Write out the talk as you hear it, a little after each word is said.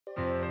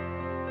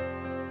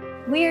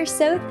We are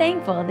so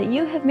thankful that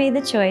you have made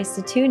the choice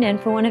to tune in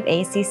for one of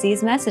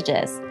ACC's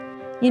messages.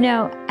 You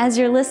know, as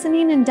you're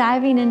listening and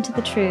diving into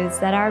the truths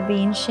that are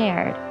being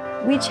shared,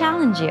 we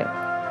challenge you.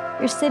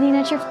 You're sitting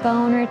at your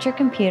phone or at your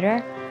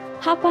computer,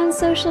 hop on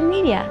social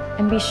media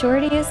and be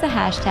sure to use the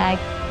hashtag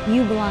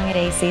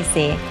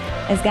YouBelongAtACC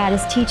as God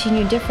is teaching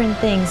you different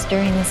things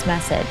during this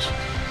message.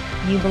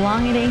 You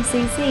belong at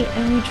ACC,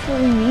 and we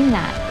truly mean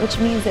that, which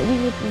means that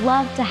we would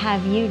love to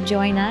have you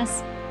join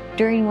us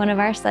during one of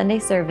our Sunday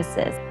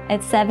services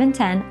at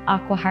 710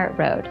 Aquahart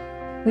Road.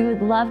 We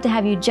would love to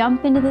have you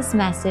jump into this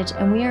message,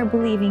 and we are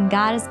believing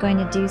God is going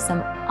to do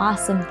some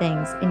awesome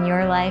things in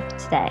your life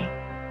today.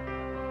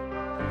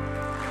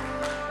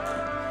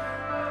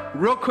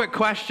 Real quick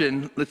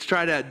question. Let's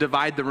try to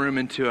divide the room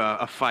into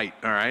a fight,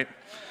 all right?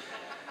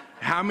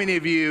 How many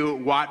of you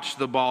watched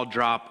the ball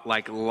drop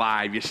like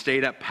live? You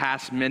stayed up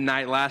past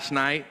midnight last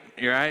night,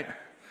 you right?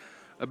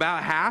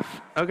 About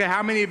half? Okay,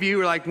 how many of you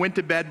were like went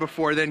to bed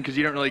before then because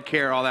you don't really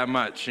care all that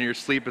much and your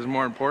sleep is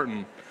more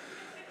important?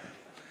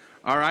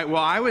 All right,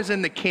 well, I was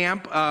in the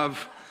camp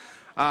of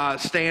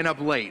staying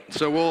up late,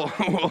 so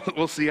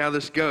we'll see how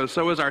this goes.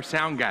 So was our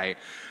sound guy.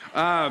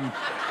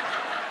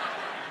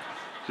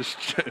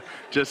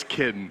 Just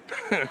kidding.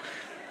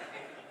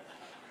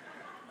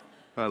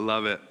 I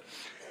love it.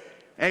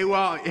 Hey,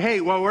 while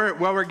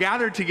we're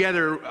gathered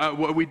together,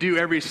 what we do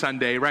every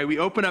Sunday, right? We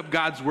open up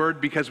God's Word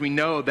because we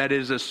know that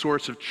it is a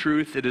source of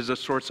truth. It is a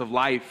source of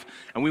life.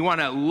 And we want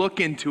to look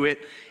into it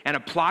and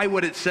apply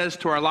what it says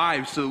to our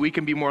lives so that we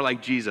can be more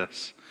like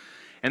Jesus.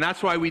 And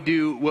that's why we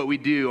do what we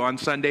do on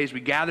Sundays.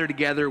 We gather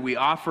together, we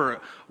offer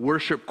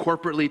worship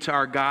corporately to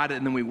our God,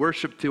 and then we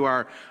worship through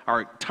our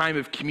time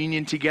of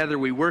communion together.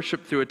 We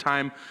worship through a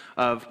time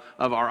of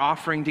our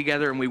offering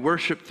together, and we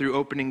worship through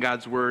opening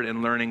God's Word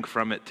and learning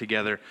from it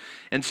together.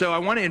 And so I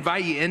want to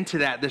invite you into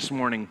that this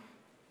morning.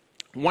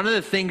 One of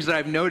the things that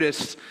I've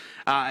noticed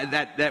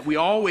that we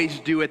always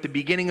do at the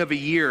beginning of a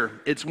year,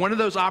 it's one of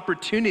those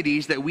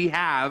opportunities that we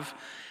have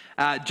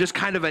just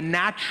kind of a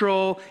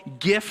natural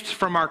gift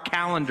from our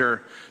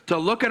calendar to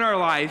look at our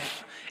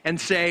life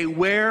and say,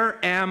 where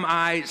am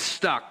I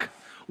stuck?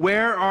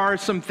 Where are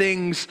some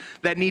things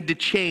that need to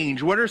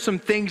change? What are some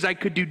things I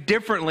could do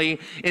differently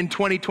in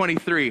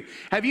 2023?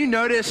 Have you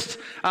noticed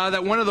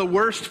that one of the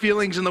worst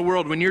feelings in the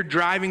world when you're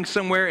driving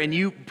somewhere and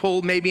you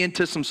pull maybe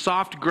into some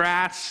soft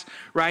grass,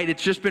 right?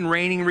 It's just been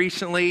raining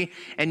recently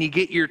and you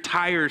get your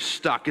tires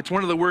stuck. It's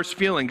one of the worst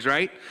feelings,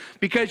 right?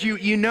 Because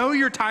you know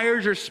your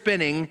tires are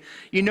spinning.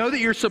 You know that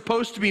you're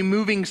supposed to be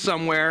moving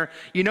somewhere.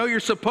 You know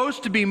you're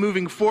supposed to be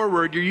moving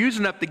forward. You're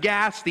using up the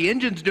gas. The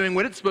engine's doing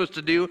what it's supposed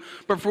to do.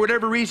 But for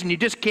whatever reason, you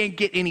just can't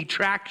get any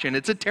traction.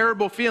 It's a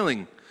terrible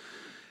feeling,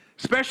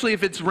 especially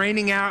if it's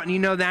raining out and you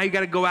know now you got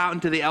to go out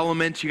into the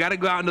elements. You got to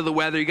go out into the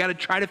weather. You got to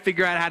try to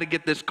figure out how to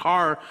get this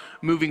car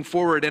moving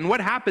forward. And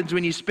what happens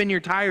when you spin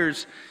your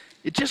tires?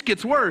 It just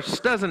gets worse,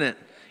 doesn't it?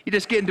 You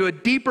just get into a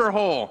deeper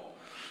hole.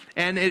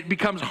 And it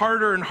becomes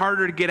harder and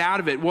harder to get out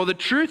of it. Well, the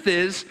truth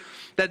is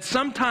that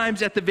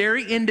sometimes at the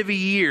very end of a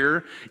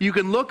year, you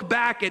can look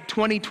back at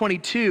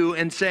 2022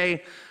 and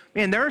say,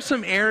 man, there are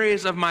some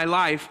areas of my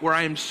life where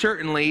I am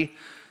certainly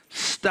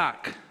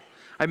stuck.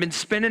 I've been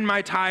spinning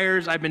my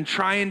tires. I've been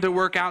trying to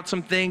work out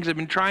some things. I've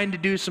been trying to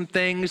do some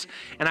things.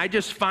 And I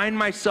just find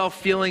myself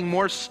feeling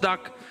more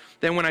stuck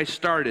than when I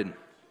started.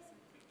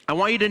 I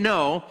want you to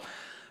know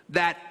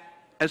that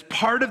as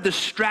part of the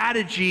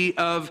strategy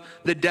of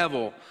the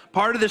devil,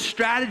 part of the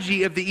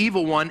strategy of the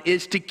evil one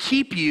is to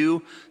keep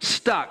you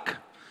stuck.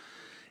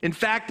 In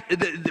fact,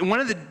 one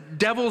of the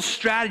devil's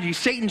strategies,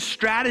 Satan's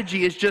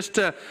strategy, is just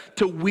to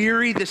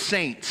weary the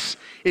saints.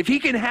 If he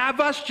can have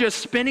us just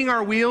spinning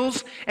our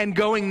wheels and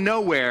going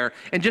nowhere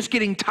and just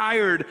getting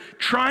tired,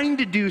 trying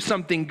to do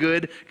something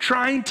good,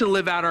 trying to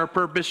live out our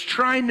purpose,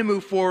 trying to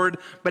move forward,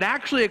 but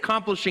actually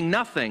accomplishing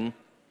nothing,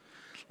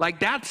 like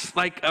that's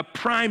like a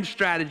prime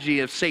strategy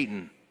of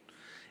Satan,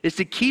 is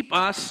to keep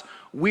us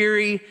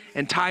weary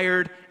and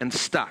tired and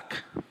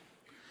stuck.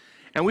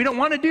 And we don't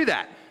want to do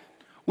that.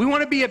 We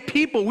want to be a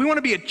people, we want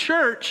to be a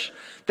church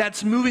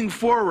that's moving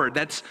forward,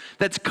 that's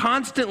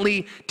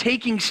constantly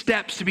taking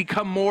steps to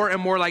become more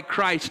and more like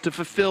Christ, to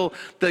fulfill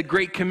the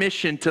Great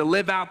Commission, to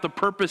live out the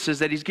purposes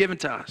that he's given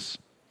to us.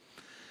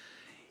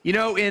 You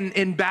know,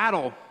 in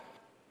battle,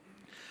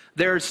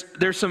 there's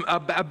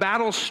a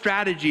battle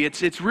strategy.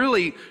 It's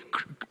really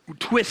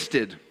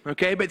twisted,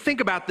 okay? But think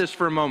about this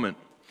for a moment.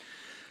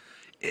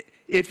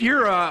 If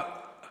you're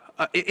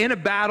in a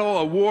battle,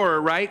 a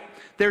war, right?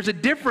 There's a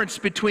difference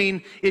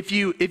between if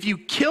you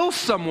kill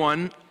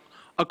someone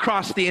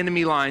across the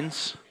enemy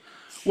lines.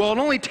 Well, it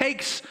only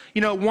takes,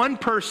 one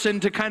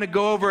person to kind of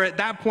go over. At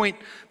that point,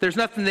 there's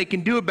nothing they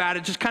can do about it.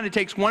 It just kind of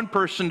takes one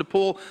person to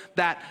pull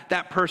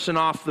that person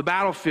off the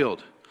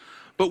battlefield.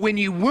 But when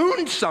you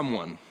wound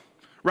someone,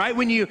 right?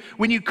 When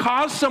you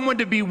cause someone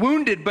to be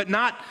wounded but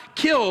not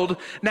killed,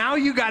 now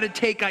you got to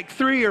take like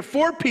 3 or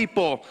 4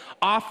 people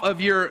off of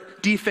your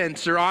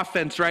defense or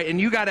offense, right? And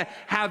you got to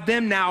have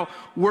them now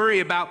worry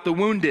about the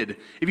wounded.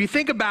 If you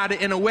think about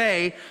it in a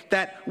way,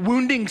 that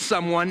wounding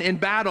someone in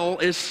battle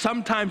is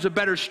sometimes a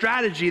better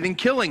strategy than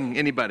killing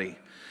anybody.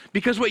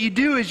 Because what you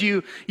do is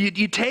you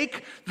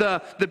take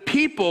the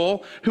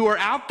people who are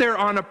out there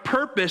on a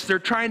purpose, they're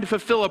trying to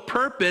fulfill a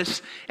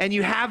purpose, and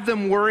you have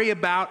them worry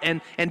about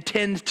and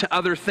tend to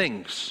other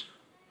things.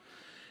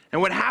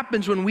 And what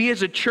happens when we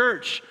as a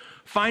church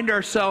find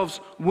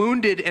ourselves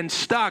wounded and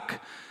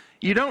stuck,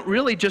 you don't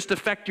really just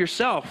affect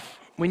yourself.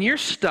 When you're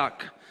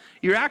stuck,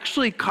 you're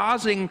actually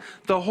causing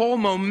the whole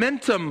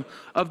momentum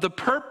of the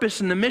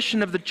purpose and the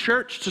mission of the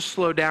church to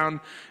slow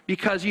down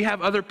because you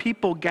have other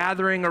people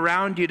gathering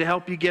around you to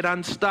help you get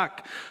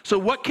unstuck. So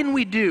what can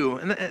we do?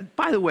 And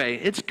by the way,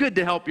 it's good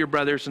to help your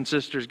brothers and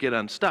sisters get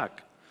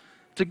unstuck.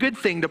 It's a good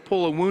thing to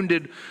pull a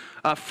wounded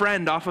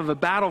friend off of a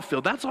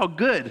battlefield. That's all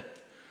good.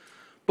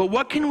 But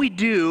what can we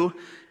do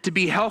to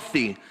be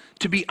healthy,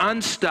 to be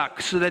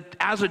unstuck, so that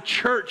as a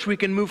church we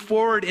can move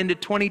forward into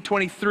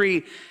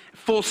 2023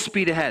 full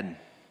speed ahead?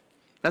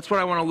 That's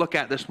what I want to look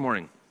at this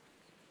morning.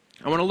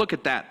 I want to look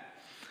at that.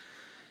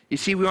 You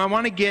see, we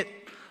want to get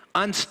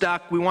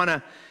unstuck. We want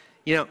to,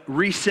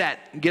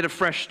 reset, get a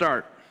fresh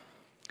start.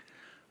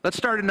 Let's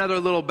start another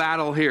little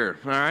battle here,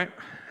 all right?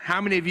 How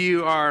many of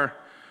you are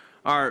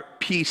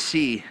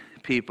PC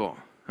people,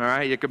 all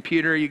right? Your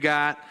computer you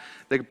got,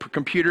 the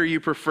computer you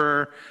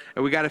prefer.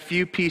 And we got a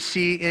few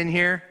PC in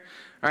here.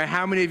 All right,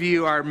 how many of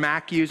you are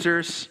Mac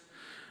users?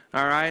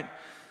 All right.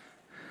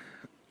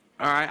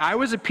 All right, I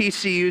was a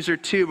PC user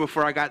too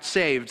before I got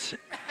saved.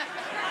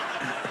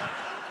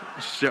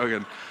 Just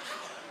joking.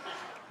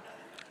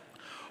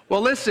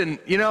 Well, listen,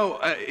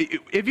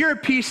 if you're a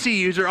PC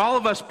user, all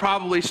of us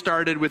probably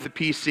started with a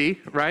PC,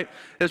 right?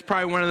 That's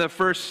probably one of the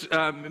first,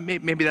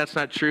 maybe that's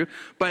not true.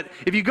 But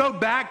if you go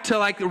back to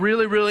like the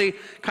really, really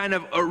kind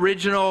of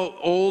original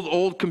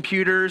old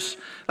computers,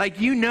 like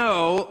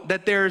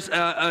that there's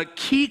a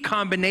key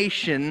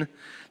combination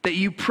that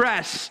you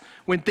press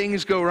when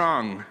things go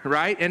wrong,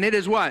 right? And it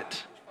is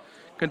what?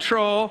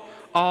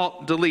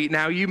 Ctrl+Alt+Delete.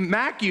 Now, you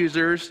Mac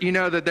users, you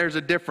know that there's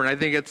a different. I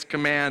think it's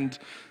Command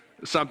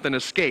something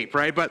escape,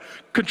 right? But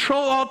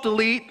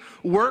Ctrl+Alt+Delete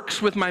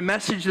works with my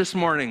message this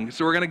morning.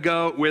 So we're going to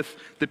go with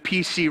the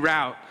PC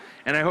route.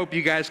 And I hope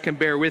you guys can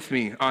bear with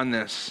me on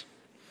this.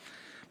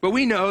 But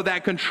we know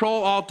that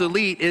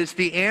Ctrl+Alt+Delete is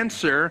the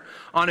answer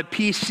on a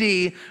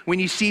PC when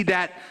you see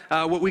that,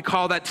 what we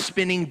call that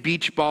spinning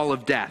beach ball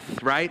of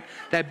death, right?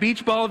 That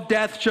beach ball of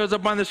death shows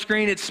up on the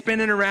screen, it's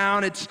spinning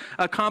around, it's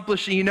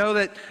accomplishing, you know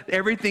that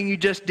everything you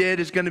just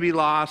did is going to be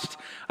lost,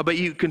 but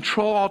you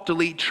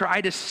Ctrl+Alt+Delete, try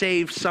to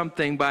save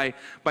something by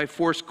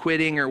force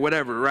quitting or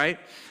whatever, right?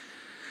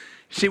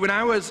 See, when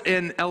I was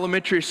in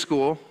elementary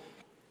school,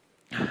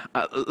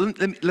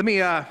 let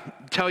me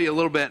tell you a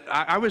little bit.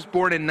 I was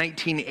born in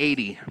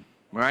 1980,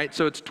 all right?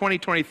 So it's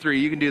 2023.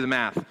 You can do the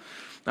math, all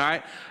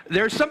right?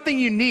 There's something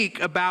unique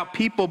about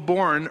people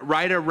born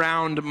right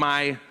around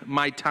my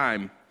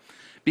time.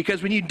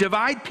 Because when you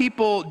divide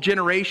people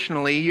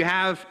generationally, you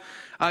have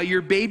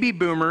your baby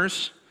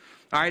boomers,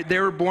 all right? They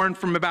were born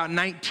from about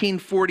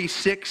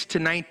 1946 to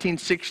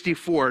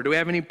 1964. Do we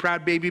have any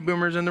proud baby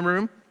boomers in the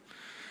room?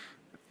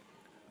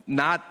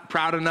 Not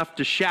proud enough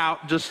to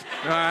shout, just,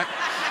 all right?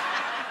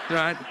 All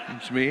right,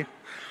 it's me.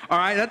 All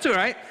right, that's all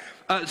right.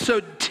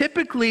 So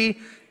typically,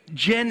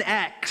 Gen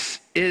X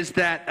is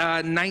that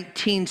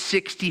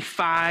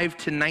 1965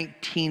 to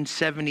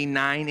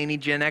 1979. Any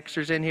Gen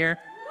Xers in here?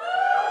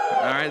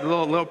 All right, a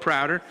little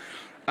prouder.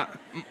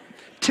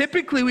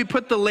 Typically, we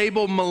put the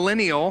label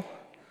millennial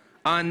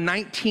on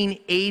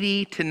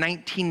 1980 to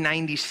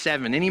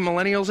 1997. Any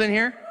millennials in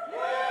here?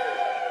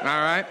 All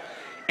right.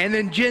 And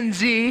then Gen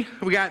Z,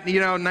 we got,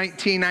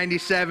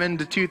 1997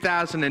 to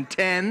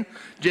 2010,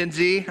 Gen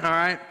Z, all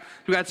right?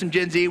 We got some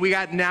Gen Z. We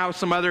got now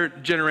some other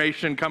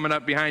generation coming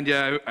up behind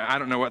you. I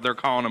don't know what they're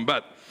calling them,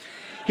 but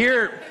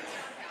here,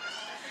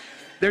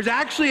 there's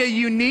actually a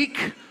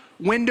unique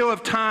window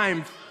of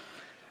time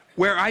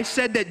where I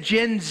said that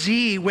Gen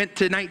Z went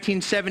to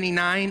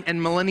 1979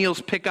 and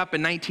millennials pick up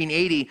in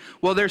 1980.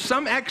 Well, there's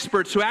some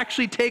experts who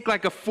actually take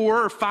like a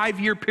 4 or 5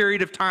 year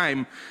period of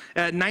time,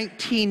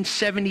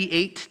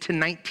 1978 to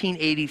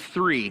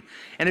 1983,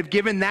 and have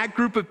given that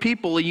group of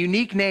people a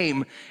unique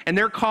name, and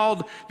they're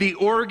called the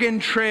Oregon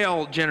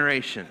Trail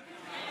generation.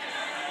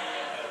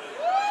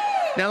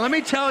 Now, let me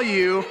tell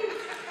you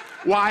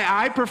why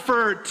I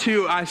prefer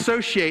to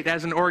associate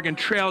as an Oregon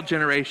Trail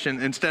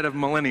generation instead of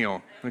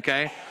millennial,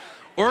 okay?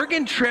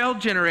 Oregon Trail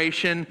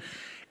generation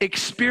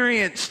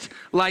experienced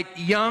like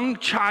young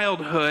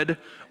childhood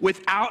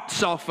without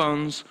cell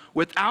phones,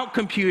 without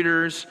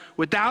computers,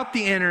 without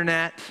the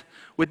internet,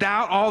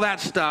 without all that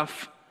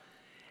stuff.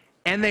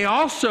 And they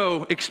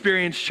also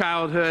experienced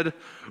childhood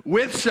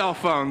with cell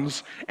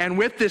phones and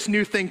with this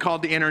new thing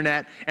called the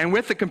internet and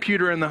with the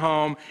computer in the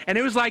home. And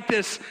it was like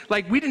this,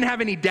 like we didn't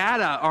have any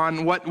data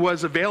on what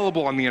was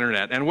available on the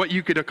internet and what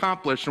you could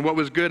accomplish and what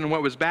was good and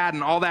what was bad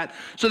and all that.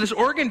 So this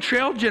Oregon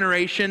Trail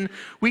generation,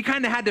 we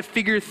kind of had to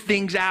figure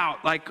things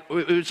out. Like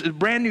it was a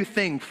brand new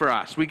thing for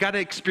us. We got to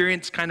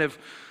experience kind of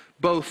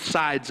both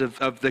sides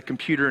of the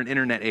computer and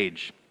internet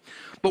age.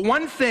 But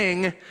one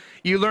thing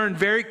you learn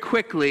very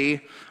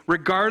quickly,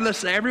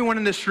 regardless, everyone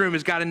in this room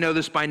has got to know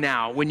this by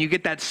now. When you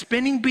get that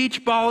spinning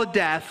beach ball of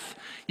death,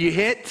 you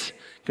hit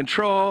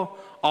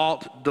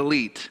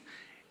Ctrl+Alt+Delete.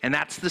 And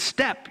that's the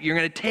step you're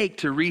going to take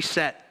to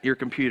reset your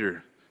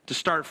computer, to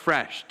start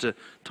fresh,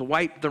 to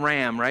wipe the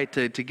RAM, right?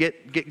 To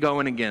get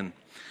going again.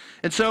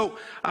 And so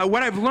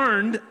what I've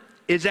learned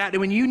is that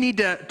when you need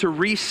to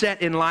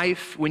reset in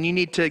life, when you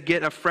need to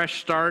get a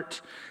fresh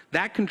start,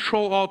 that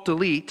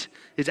Ctrl+Alt+Delete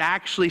is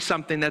actually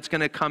something that's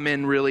going to come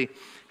in really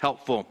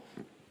helpful.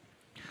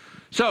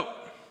 So,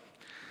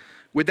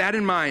 with that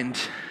in mind,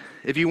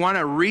 if you want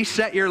to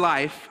reset your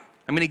life,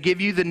 I'm going to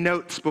give you the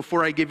notes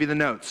before I give you the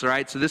notes, all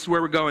right? So this is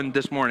where we're going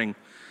this morning.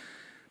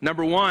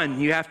 Number one,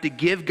 you have to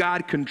give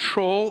God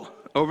control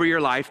over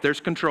your life.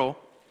 There's control.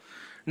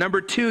 Number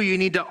two, you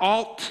need to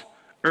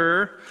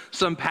alter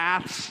some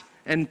paths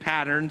and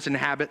patterns and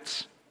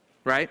habits,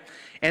 right?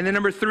 And then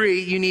number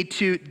three, you need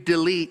to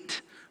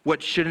delete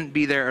what shouldn't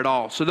be there at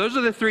all. So those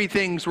are the three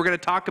things we're going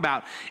to talk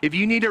about. If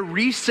you need a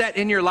reset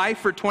in your life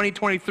for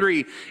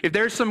 2023, if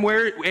there's some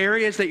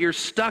areas that you're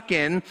stuck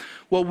in,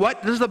 well,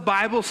 what does the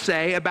Bible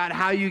say about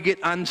how you get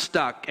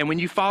unstuck? And when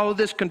you follow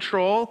this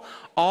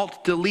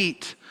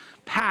Ctrl+Alt+Delete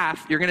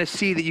path, you're going to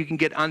see that you can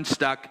get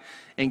unstuck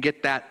and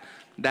get that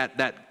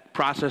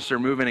processor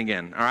moving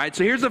again. All right,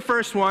 so here's the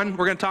first one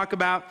we're going to talk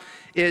about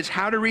is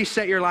how to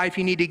reset your life.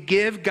 You need to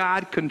give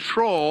God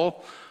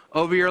control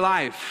over your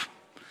life.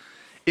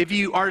 If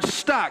you are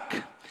stuck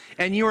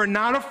and you are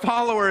not a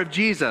follower of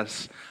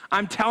Jesus,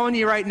 I'm telling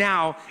you right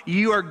now,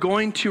 you are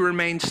going to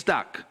remain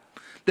stuck.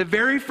 The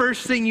very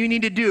first thing you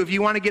need to do if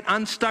you want to get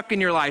unstuck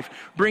in your life,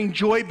 bring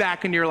joy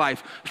back in your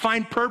life,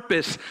 find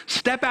purpose,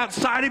 step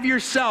outside of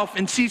yourself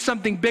and see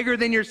something bigger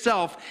than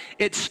yourself,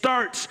 it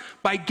starts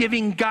by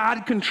giving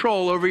God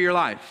control over your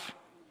life.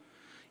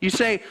 You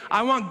say,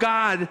 I want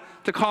God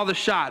to call the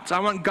shots. I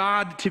want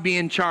God to be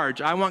in charge.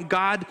 I want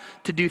God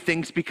to do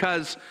things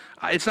because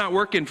it's not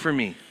working for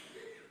me.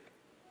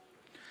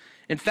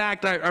 In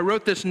fact, I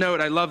wrote this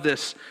note. I love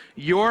this.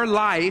 Your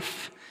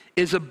life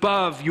is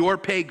above your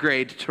pay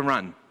grade to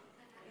run.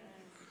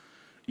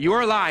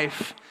 Your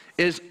life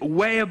is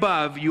way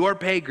above your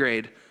pay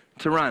grade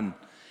to run.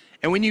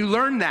 And when you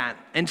learn that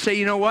and say,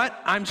 you know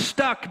what? I'm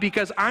stuck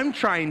because I'm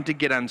trying to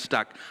get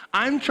unstuck.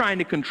 I'm trying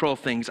to control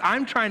things.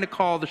 I'm trying to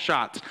call the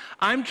shots.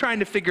 I'm trying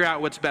to figure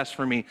out what's best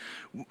for me.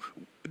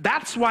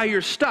 That's why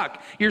you're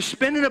stuck. You're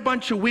spinning a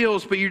bunch of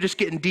wheels, but you're just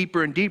getting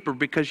deeper and deeper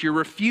because you're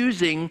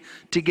refusing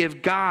to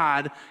give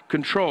God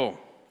control.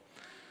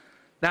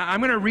 Now, I'm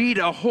going to read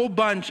a whole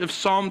bunch of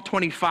Psalm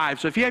 25.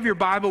 So if you have your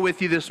Bible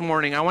with you this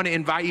morning, I want to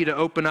invite you to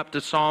open up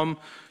to Psalm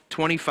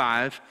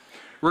 25.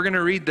 We're going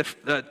to read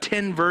the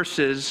 10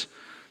 verses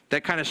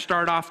that kind of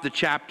start off the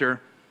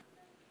chapter.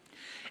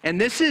 And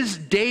this is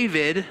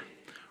David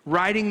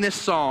writing this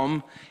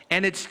psalm,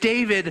 and it's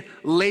David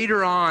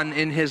later on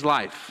in his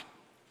life.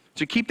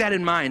 So keep that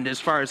in mind as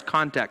far as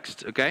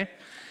context, okay?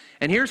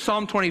 And here's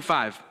Psalm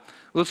 25.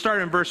 Let's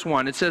start in verse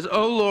 1. It says,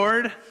 O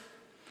Lord,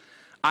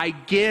 I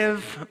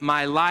give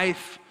my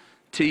life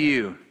to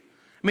you.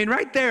 I mean,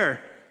 right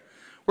there,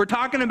 we're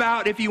talking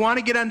about if you want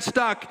to get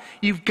unstuck,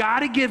 you've got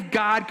to give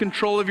God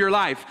control of your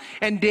life.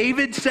 And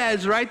David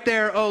says right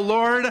there, oh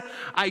Lord,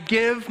 I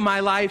give my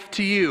life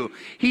to you.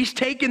 He's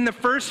taken the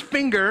first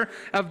finger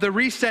of the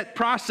reset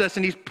process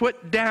and he's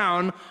put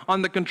down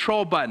on the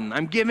control button.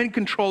 I'm giving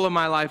control of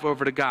my life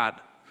over to God.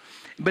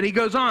 But he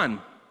goes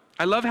on.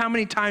 I love how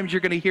many times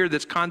you're going to hear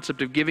this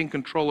concept of giving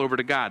control over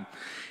to God.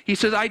 He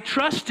says, I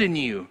trust in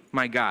you,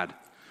 my God.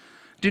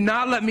 Do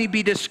not let me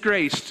be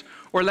disgraced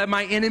or let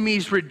my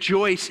enemies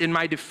rejoice in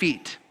my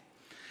defeat.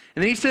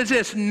 And then he says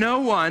this, no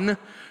one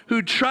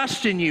who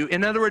trusts in you,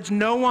 in other words,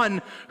 no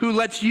one who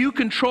lets you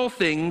control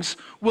things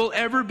will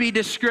ever be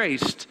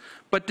disgraced,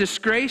 but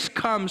disgrace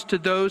comes to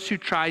those who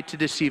try to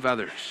deceive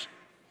others.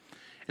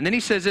 And then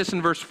he says this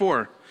in verse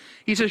 4.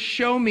 He says,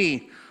 show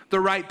me the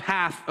right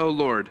path, O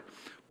Lord.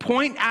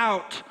 Point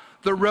out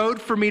the road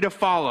for me to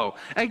follow.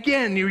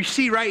 Again, you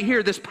see right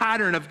here this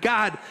pattern of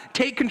God,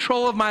 take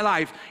control of my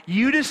life.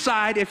 You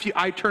decide if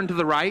I turn to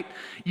the right.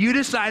 You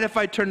decide if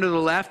I turn to the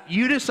left.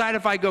 You decide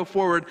if I go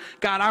forward.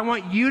 God, I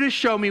want you to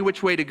show me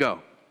which way to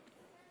go.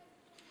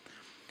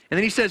 And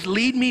then he says,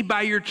 lead me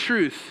by your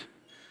truth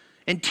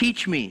and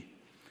teach me,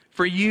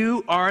 for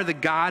you are the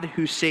God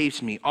who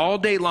saves me. All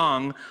day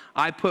long,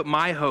 I put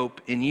my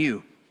hope in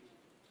you.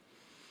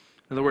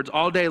 In other words,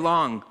 all day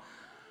long,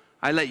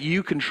 I let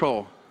you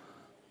control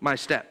my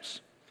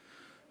steps.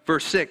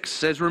 Verse 6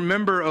 says,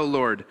 remember, O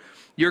Lord,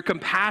 your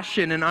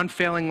compassion and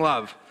unfailing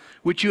love,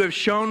 which you have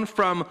shown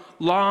from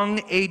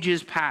long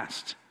ages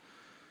past,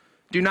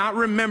 Do not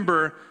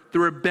remember the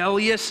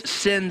rebellious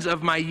sins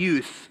of my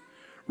youth.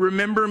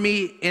 Remember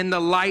me in the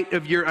light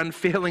of your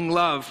unfailing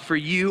love, for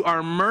you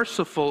are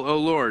merciful, O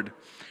Lord.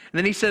 And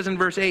then he says in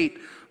verse 8,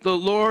 the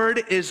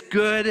Lord is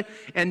good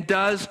and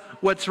does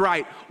what's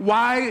right.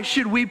 Why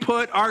should we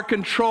put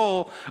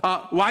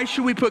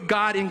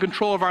God in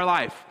control of our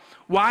life?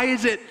 Why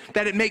is it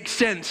that it makes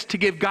sense to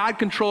give God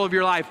control of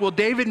your life? Well,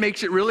 David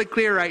makes it really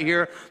clear right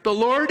here. The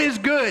Lord is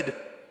good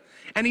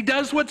and he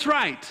does what's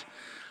right.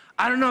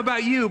 I don't know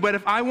about you, but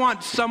if I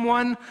want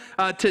someone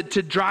to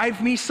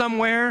drive me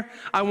somewhere,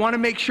 I want to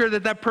make sure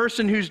that that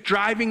person who's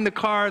driving the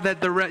car,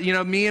 that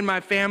me and my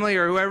family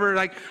or whoever,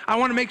 I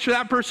want to make sure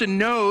that person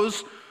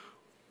knows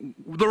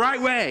the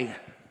right way.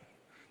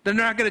 They're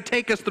not going to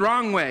take us the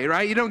wrong way,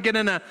 right? You don't get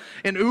in an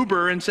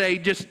Uber and say,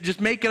 just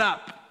make it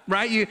up,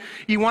 right?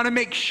 You want to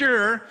make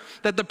sure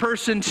that the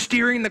person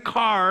steering the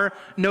car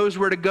knows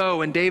where to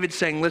go. And David's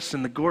saying,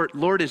 listen, the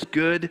Lord is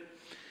good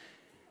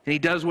and he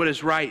does what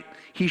is right.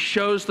 He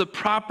shows the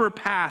proper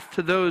path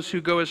to those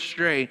who go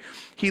astray.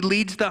 He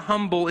leads the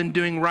humble in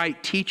doing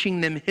right,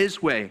 teaching them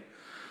his way.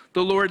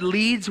 The Lord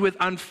leads with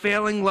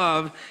unfailing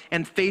love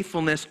and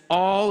faithfulness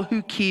all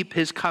who keep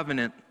his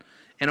covenant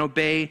and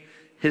obey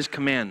his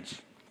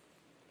commands.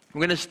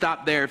 I'm going to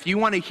stop there. If you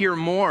want to hear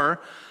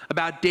more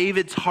about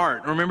David's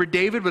heart, remember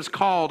David was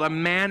called a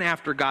man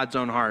after God's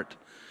own heart.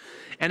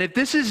 And if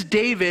this is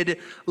David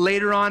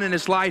later on in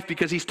his life,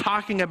 because he's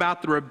talking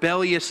about the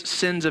rebellious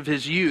sins of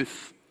his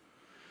youth,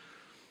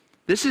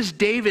 this is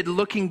David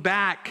looking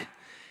back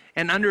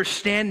and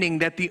understanding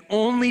that the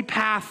only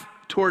path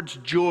towards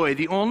joy,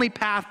 the only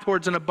path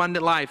towards an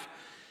abundant life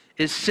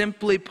is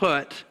simply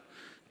put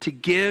to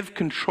give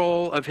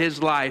control of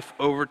his life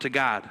over to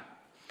God.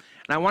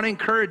 And I want to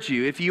encourage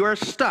you, if you are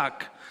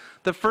stuck,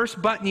 the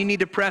first button you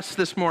need to press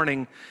this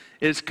morning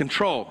is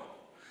control.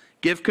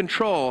 Give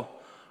control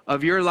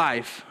of your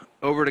life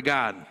over to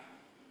God.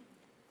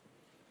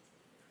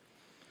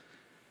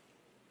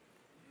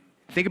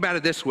 Think about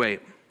it this way.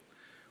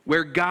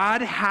 Where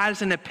God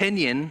has an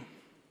opinion,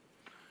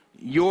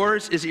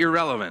 yours is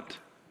irrelevant.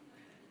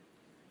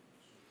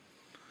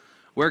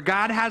 Where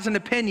God has an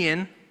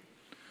opinion,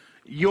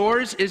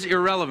 yours is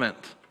irrelevant.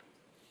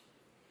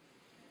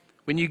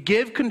 When you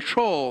give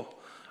control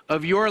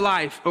of your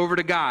life over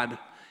to God,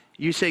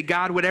 you say,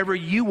 God, whatever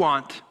you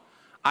want,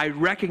 I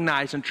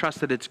recognize and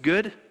trust that it's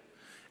good,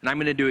 and I'm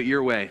going to do it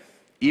your way,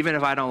 even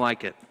if I don't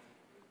like it.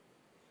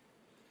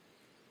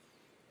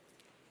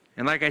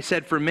 And like I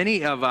said, for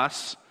many of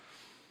us,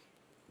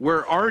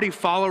 we're already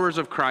followers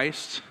of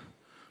Christ,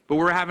 but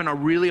we're having a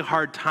really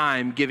hard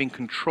time giving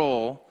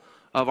control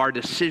of our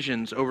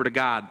decisions over to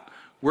God.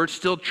 We're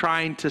still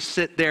trying to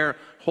sit there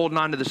holding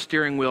on to the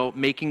steering wheel,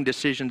 making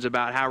decisions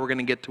about how we're going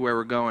to get to where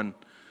we're going.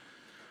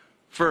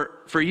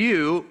 For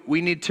you,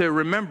 we need to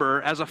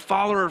remember, as a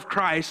follower of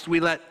Christ,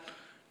 we let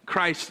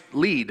Christ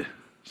lead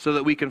so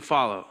that we can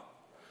follow.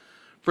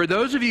 For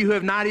those of you who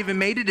have not even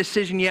made a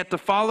decision yet to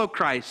follow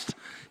Christ,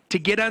 to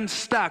get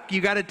unstuck,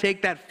 you got to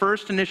take that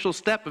first initial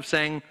step of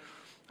saying,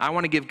 I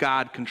want to give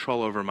God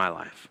control over my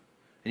life.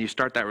 And you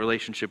start that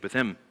relationship with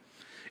him.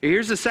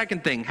 Here's the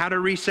second thing, how to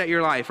reset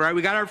your life, right?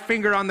 We got our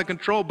finger on the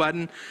control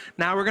button.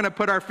 Now we're going to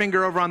put our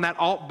finger over on that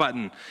alt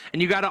button.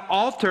 And you got to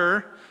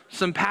alter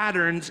some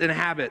patterns and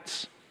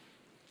habits.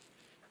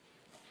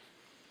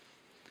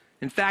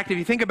 In fact, if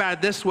you think about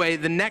it this way,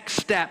 the next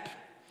step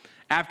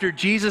after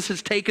Jesus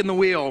has taken the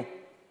wheel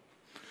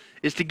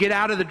is to get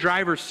out of the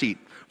driver's seat.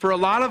 For a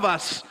lot of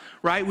us,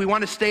 right, we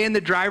want to stay in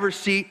the driver's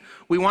seat.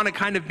 We want to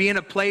kind of be in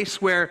a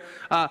place where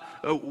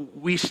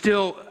we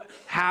still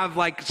have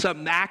like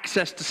some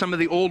access to some of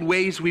the old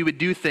ways we would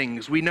do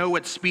things. We know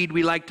what speed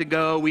we like to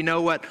go. We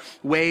know what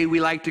way we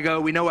like to go.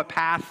 We know what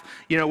path,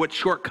 what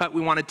shortcut we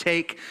want to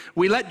take.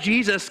 We let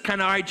Jesus all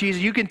right,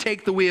 Jesus, you can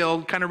take the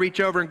wheel, kind of reach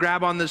over and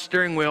grab on the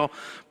steering wheel.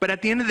 But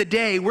at the end of the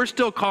day, we're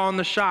still calling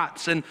the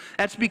shots. And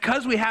that's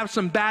because we have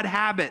some bad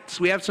habits.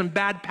 We have some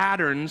bad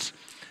patterns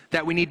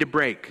that we need to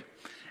break.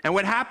 And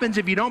what happens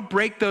if you don't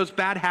break those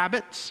bad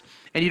habits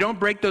and you don't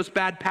break those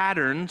bad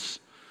patterns,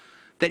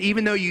 that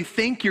even though you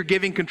think you're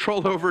giving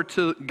control over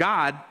to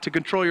God to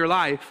control your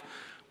life,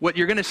 what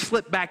you're going to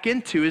slip back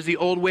into is the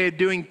old way of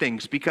doing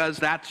things, because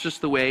that's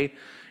just the way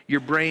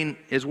your brain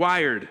is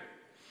wired.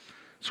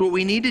 So what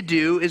we need to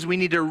do is we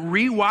need to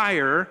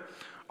rewire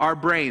our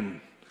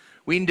brain.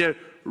 We need to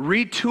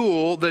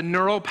retool the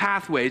neural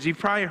pathways. You've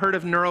probably heard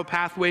of neural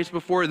pathways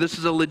before. This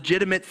is a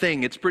legitimate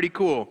thing. It's pretty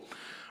cool.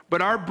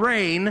 But our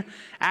brain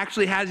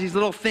actually has these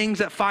little things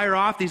that fire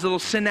off, these little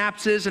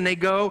synapses, and they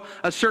go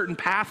a certain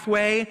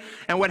pathway.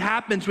 And what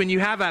happens when you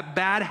have a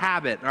bad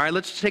habit, all right,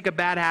 let's take a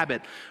bad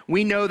habit.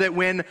 We know that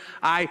when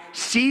I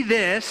see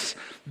this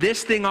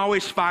thing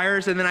always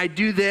fires, and then I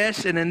do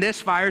this, and then this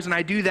fires, and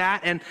I do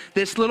that, and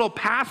this little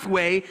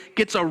pathway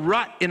gets a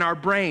rut in our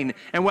brain.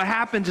 And what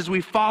happens is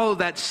we follow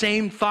that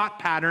same thought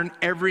pattern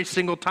every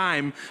single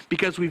time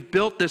because we've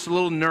built this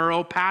little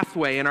neural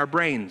pathway in our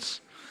brains.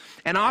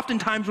 And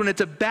oftentimes when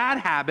it's a bad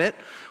habit,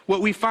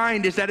 what we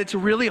find is that it's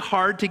really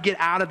hard to get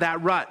out of that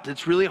rut.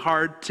 It's really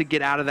hard to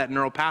get out of that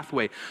neural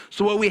pathway.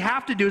 So what we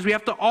have to do is we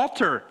have to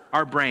alter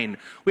our brain.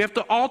 We have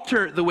to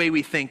alter the way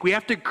we think. We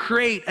have to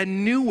create a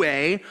new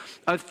way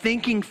of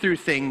thinking through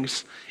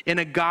things in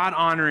a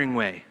God-honoring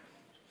way.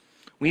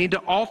 We need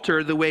to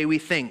alter the way we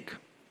think.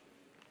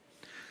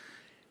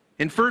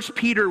 In 1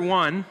 Peter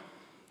 1,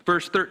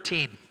 verse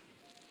 13,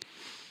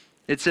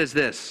 it says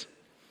this.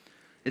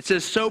 It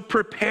says, "So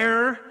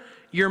prepare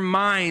your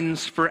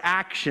minds for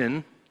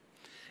action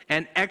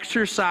and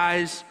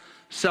exercise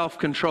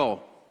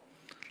self-control."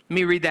 Let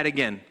me read that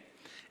again.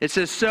 It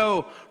says,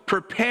 "So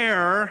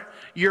prepare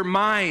your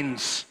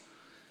minds."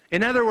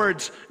 In other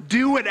words,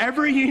 do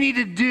whatever you need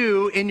to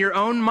do in your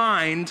own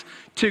mind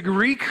to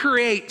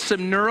recreate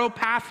some neural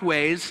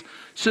pathways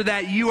so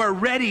that you are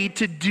ready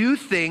to do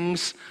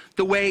things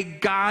the way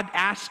God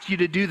asks you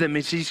to do them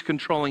as He's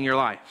controlling your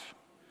life.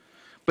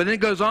 But then it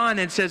goes on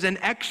and says, "And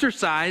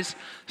exercise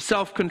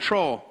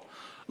self-control."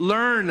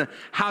 Learn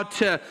how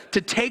to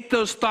take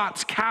those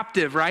thoughts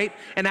captive, right?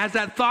 And as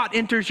that thought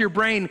enters your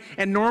brain,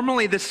 and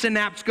normally the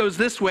synapse goes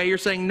this way, you're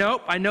saying,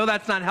 nope, I know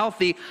that's not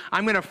healthy.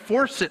 I'm going to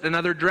force it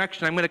another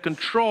direction. I'm going to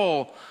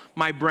control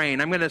my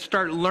brain. I'm going to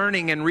start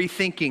learning and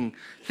rethinking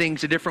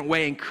things a different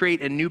way and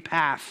create a new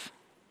path.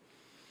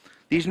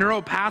 These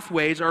neural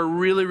pathways are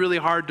really, really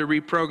hard to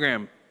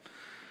reprogram.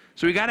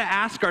 So we got to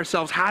ask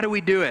ourselves, how do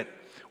we do it?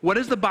 What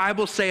does the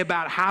Bible say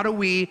about how do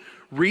we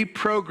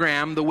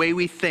reprogram the way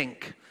we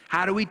think?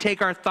 How do we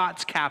take our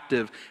thoughts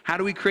captive? How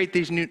do we create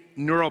these new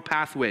neural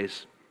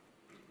pathways?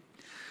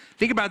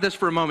 Think about this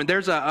for a moment.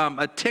 There's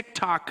a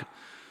TikTok,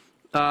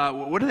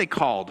 what are they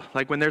called?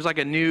 Like when there's like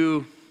a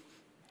new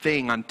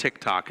thing on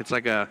TikTok. It's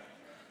like a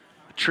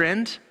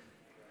trend?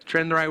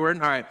 Trend the right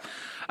word? All right.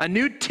 A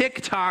new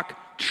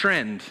TikTok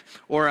trend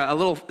or a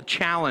little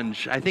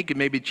challenge. I think it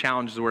maybe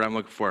challenge is the word I'm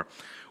looking for.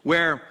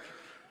 Where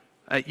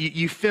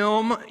you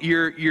film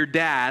your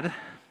dad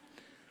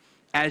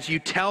as you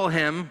tell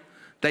him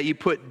that you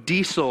put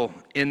diesel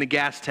in the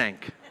gas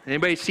tank.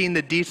 Anybody seen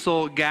the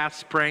diesel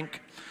gas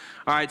prank?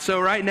 All right, so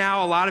right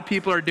now a lot of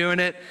people are doing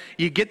it.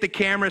 You get the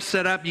camera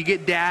set up, you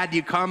get dad,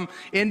 you come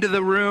into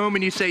the room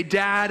and you say,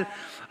 "Dad,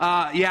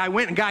 yeah, I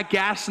went and got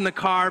gas in the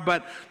car,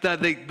 but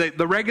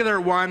the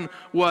regular one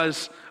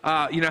was,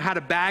 had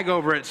a bag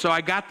over it, so I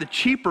got the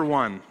cheaper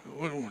one."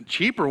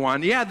 Cheaper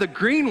one? Yeah, the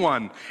green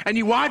one. And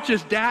you watch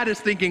as dad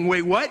is thinking,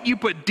 wait, what? You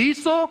put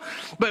diesel?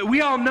 But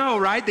we all know,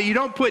 right, that you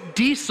don't put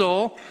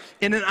diesel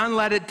in an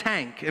unleaded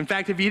tank. In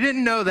fact, if you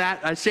didn't know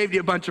that, I saved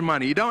you a bunch of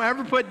money. You don't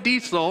ever put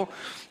diesel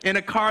in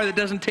a car that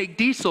doesn't take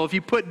diesel. If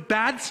you put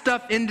bad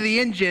stuff into the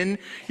engine,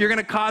 you're going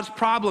to cause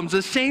problems.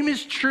 The same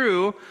is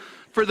true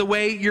for the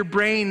way your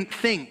brain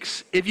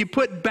thinks. If you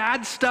put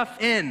bad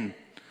stuff in,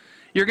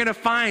 you're going to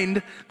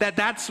find that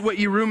that's what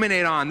you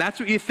ruminate on. That's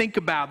what you think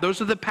about.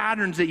 Those are the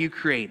patterns that you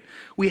create.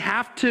 We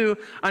have to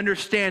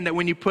understand that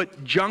when you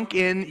put junk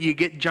in, you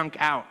get junk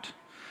out.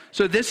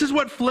 So this is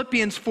what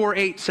Philippians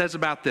 4:8 says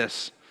about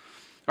this.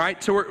 All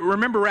right, so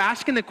remember, we're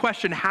asking the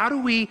question, how do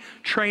we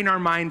train our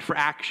mind for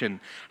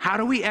action? How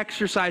do we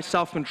exercise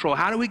self-control?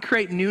 How do we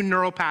create new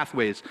neural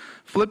pathways?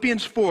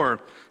 Philippians 4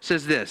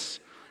 says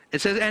this.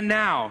 It says, "And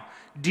now,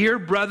 dear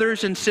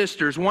brothers and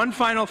sisters," one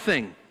final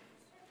thing.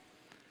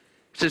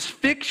 It says,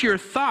 "Fix your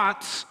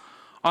thoughts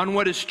on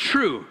what is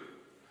true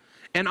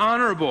and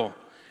honorable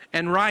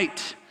and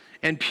right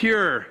and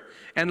pure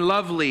and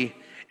lovely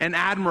and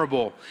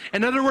admirable."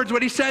 In other words,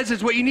 what he says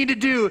is what you need to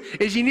do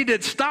is you need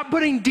to stop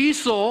putting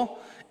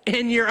diesel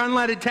in your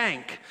unleaded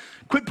tank.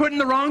 Quit putting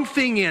the wrong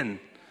thing in.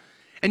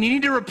 And you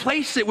need to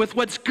replace it with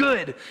what's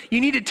good.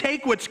 You need to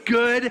take what's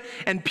good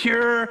and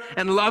pure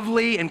and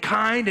lovely and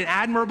kind and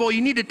admirable.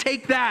 You need to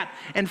take that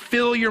and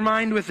fill your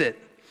mind with it.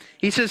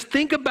 He says,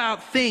 think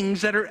about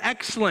things that are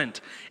excellent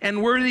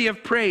and worthy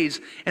of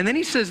praise. And then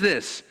he says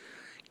this,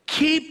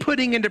 keep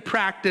putting into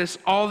practice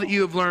all that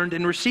you have learned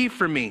and received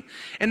from me.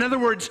 In other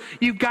words,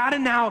 you've got to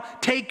now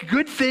take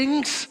good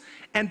things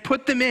and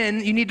put them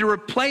in. You need to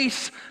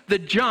replace the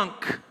junk.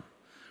 All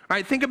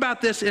right, think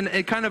about this in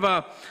a kind of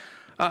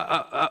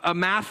a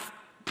math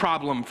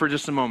problem for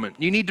just a moment.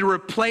 You need to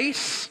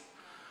replace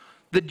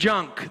the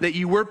junk that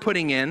you were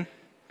putting in.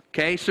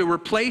 Okay, so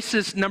replace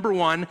is number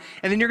one,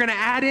 and then you're going to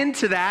add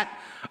into that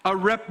a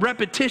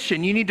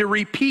repetition. You need to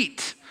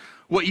repeat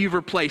what you've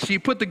replaced. So you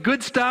put the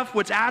good stuff,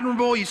 what's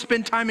admirable, you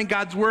spend time in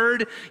God's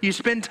Word, you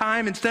spend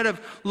time, instead of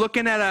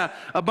looking at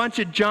a bunch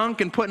of junk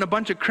and putting a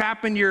bunch of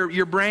crap in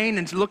your brain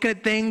and looking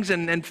at things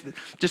and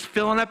just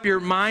filling up your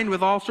mind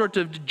with all sorts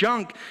of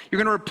junk, you're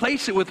going to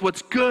replace it with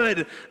what's good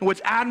and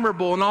what's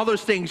admirable and all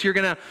those things. You're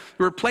going to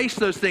replace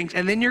those things,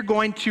 and then you're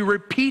going to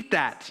repeat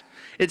that.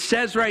 It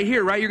says right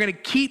here, right? You're going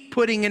to keep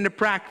putting into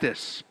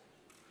practice.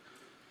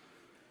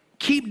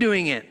 Keep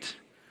doing it.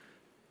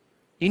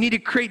 You need to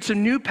create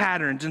some new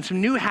patterns and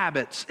some new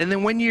habits. And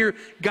then when you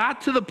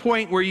got to the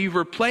point where you've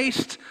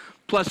replaced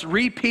plus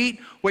repeat,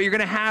 what you're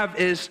going to have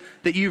is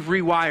that you've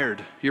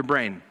rewired your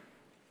brain.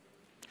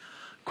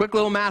 Quick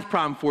little math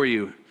problem for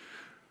you.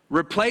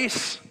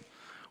 Replace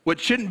what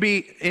shouldn't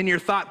be in your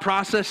thought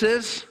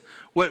processes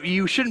what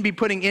you shouldn't be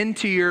putting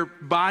into your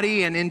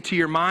body and into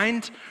your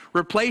mind.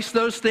 Replace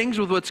those things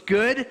with what's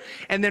good,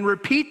 and then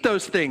repeat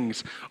those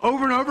things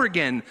over and over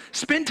again.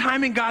 Spend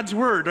time in God's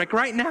Word. Like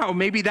right now,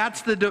 maybe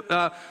that's the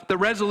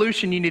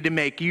resolution you need to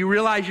make. You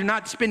realize you're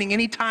not spending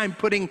any time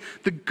putting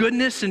the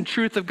goodness and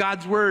truth of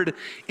God's Word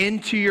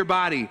into your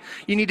body.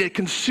 You need to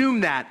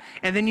consume that,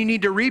 and then you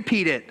need to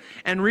repeat it,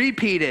 and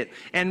repeat it,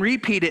 and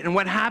repeat it. And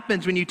what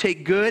happens when you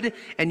take good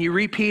and you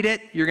repeat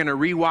it? You're going to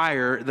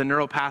rewire the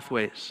neural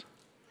pathways.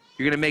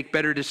 You're going to make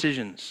better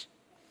decisions.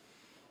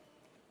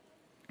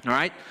 All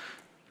right?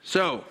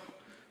 So,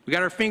 we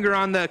got our finger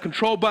on the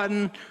control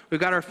button.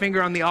 We've got our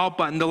finger on the alt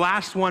button. The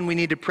last one we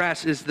need to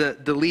press is the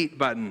delete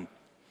button.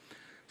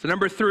 So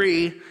number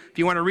 3, if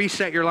you want to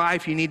reset your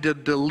life, you need to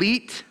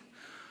delete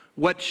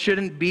what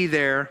shouldn't be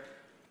there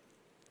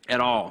at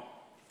all.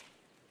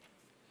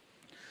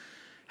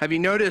 Have you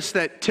noticed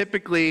that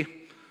typically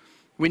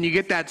when you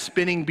get that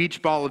spinning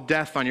beach ball of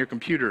death on your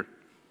computer,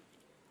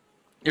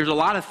 there's a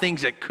lot of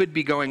things that could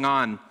be going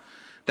on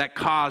that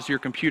cause your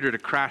computer to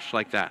crash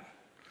like that.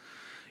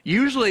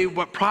 Usually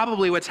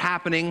what's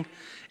happening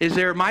is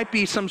there might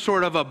be some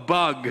sort of a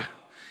bug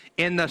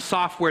in the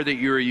software that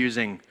you're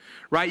using,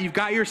 right? You've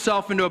got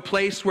yourself into a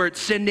place where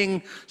it's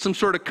sending some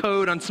sort of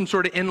code on some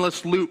sort of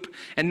endless loop,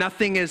 and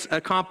nothing is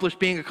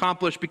being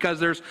accomplished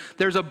because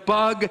there's a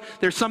bug,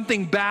 there's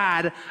something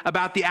bad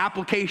about the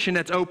application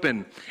that's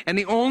open. And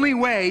the only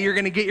way you're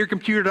going to get your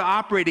computer to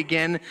operate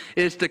again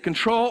is to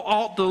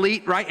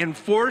Ctrl+Alt+Delete, right, and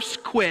force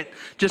quit,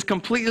 just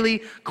completely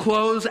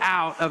close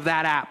out of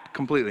that app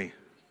completely.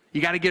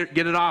 You got to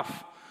get it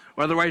off,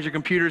 or otherwise your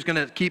computer is going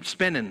to keep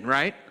spinning,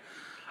 right?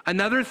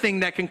 Another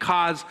thing that can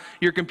cause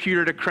your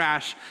computer to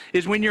crash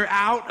is when you're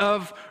out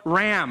of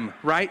RAM,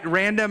 right?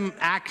 Random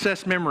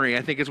access memory,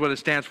 I think is what it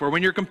stands for.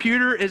 When your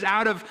computer is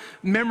out of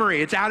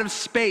memory, it's out of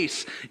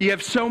space. You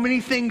have so many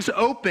things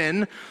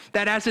open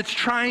that as it's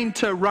trying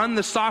to run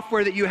the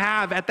software that you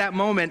have at that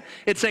moment,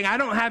 it's saying, I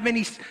don't have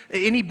any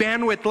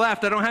bandwidth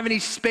left. I don't have any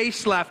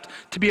space left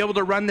to be able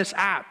to run this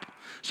app.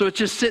 So it's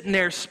just sitting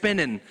there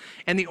spinning.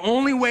 And the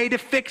only way to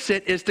fix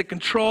it is to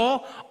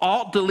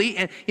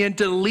Ctrl+Alt+Delete and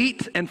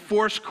delete and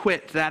force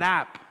quit that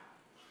app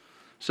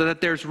so that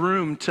there's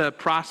room to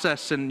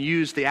process and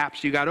use the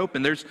apps you got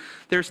open.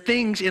 There's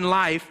things in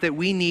life that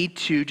we need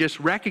to just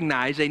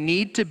recognize. They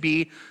need to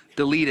be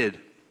deleted.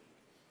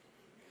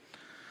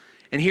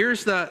 And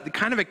here's the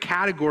kind of a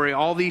category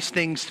all these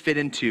things fit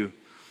into.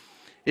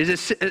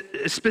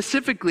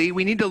 Specifically,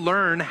 we need to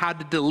learn how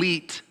to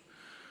delete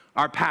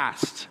our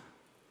past.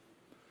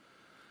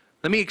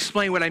 Let me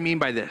explain what I mean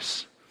by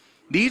this.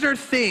 These are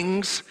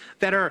things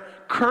that are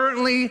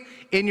currently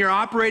in your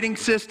operating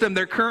system.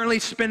 They're currently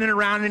spinning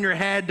around in your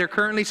head. They're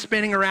currently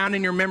spinning around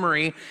in your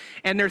memory.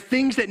 And they're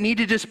things that need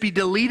to just be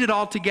deleted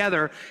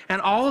altogether.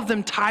 And all of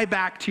them tie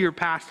back to your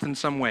past in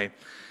some way.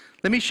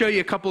 Let me show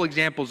you a couple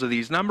examples of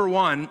these. Number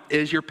 1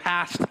 is your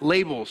past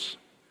labels.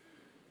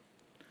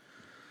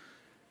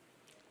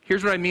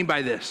 Here's what I mean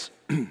by this.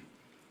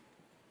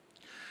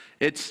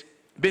 It's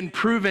been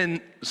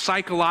proven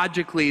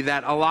psychologically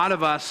that a lot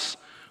of us,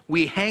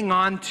 we hang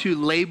on to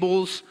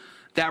labels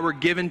that were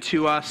given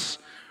to us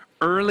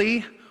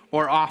early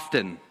or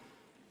often.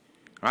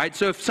 All right?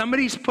 So if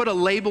somebody's put a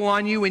label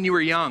on you when you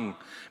were young,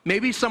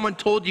 maybe someone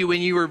told you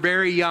when you were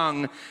very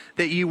young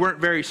that you weren't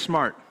very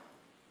smart.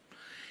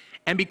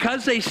 And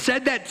because they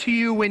said that to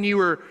you when you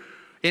were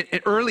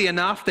early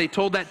enough, they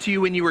told that to you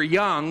when you were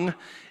young,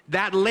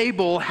 that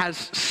label has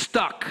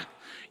stuck.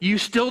 You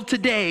still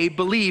today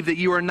believe that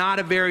you are not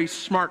a very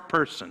smart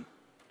person.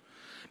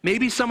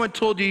 Maybe someone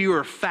told you you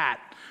were fat,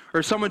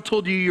 or someone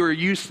told you you were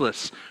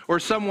useless, or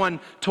someone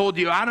told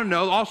you, I don't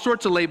know, all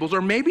sorts of labels,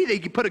 or maybe they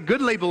put a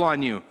good label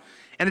on you,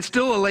 and it's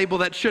still a label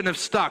that shouldn't have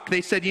stuck.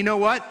 They said, you know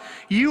what?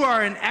 You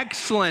are an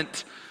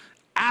excellent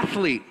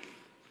athlete.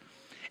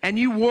 And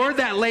you wore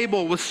that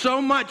label with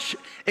so much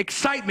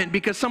excitement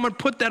because someone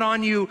put that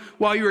on you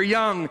while you were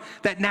young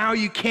that now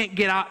you can't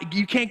get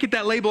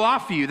that label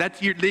off of you.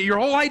 That's your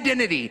whole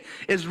identity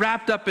is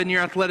wrapped up in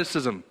your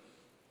athleticism.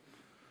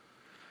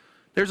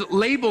 There's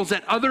labels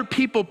that other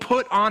people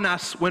put on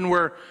us when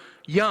we're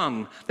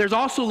young. There's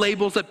also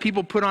labels that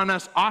people put on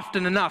us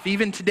often enough,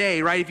 even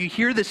today, right? If you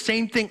hear the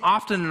same thing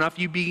often enough,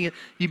 you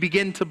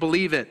begin to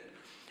believe it.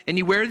 And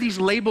you wear these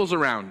labels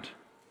around.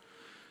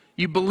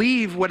 You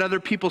believe what other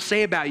people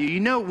say about you. You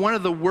know, one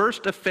of the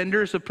worst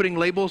offenders of putting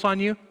labels on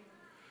you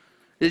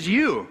is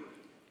you.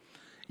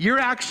 You're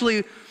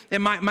actually,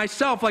 and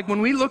myself, like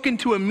when we look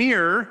into a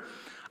mirror,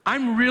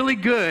 I'm really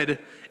good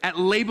at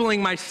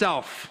labeling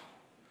myself.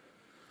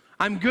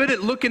 I'm good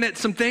at looking at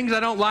some things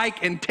I don't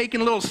like and taking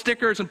little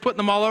stickers and putting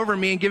them all over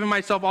me and giving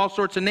myself all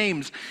sorts of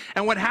names.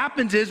 And what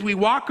happens is we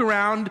walk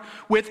around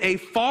with a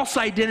false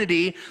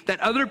identity that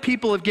other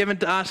people have given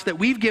to us, that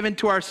we've given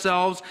to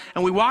ourselves,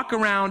 and we walk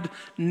around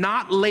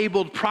not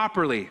labeled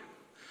properly.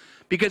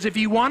 Because if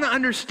you want to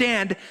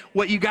understand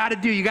what you got to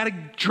do, you got to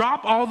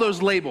drop all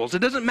those labels. It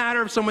doesn't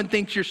matter if someone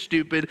thinks you're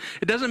stupid.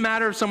 It doesn't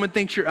matter if someone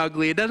thinks you're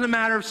ugly. It doesn't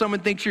matter if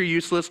someone thinks you're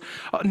useless.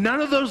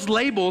 None of those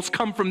labels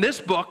come from this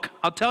book,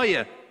 I'll tell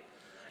you.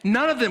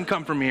 None of them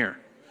come from here.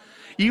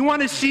 You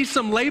want to see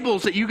some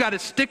labels that you got to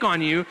stick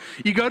on you,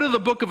 you go to the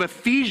book of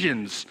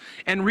Ephesians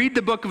and read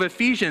the book of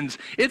Ephesians.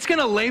 It's going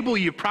to label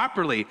you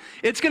properly.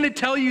 It's going to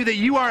tell you that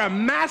you are a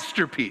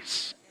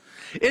masterpiece.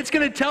 It's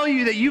going to tell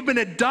you that you've been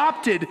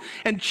adopted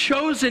and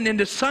chosen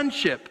into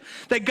sonship,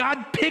 that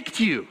God picked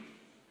you,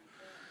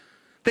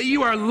 that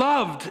you are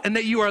loved and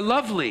that you are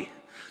lovely.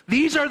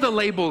 These are the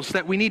labels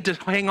that we need to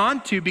hang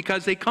on to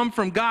because they come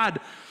from God.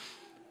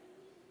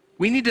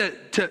 We need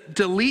to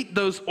delete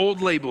those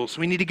old labels.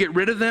 We need to get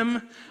rid of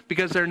them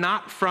because they're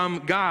not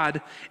from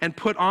God and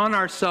put on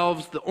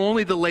ourselves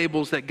only the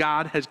labels that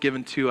God has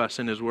given to us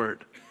in his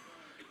word.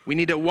 We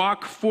need to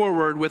walk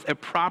forward with a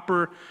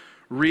proper,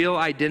 real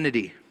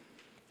identity.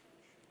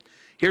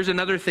 Here's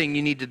another thing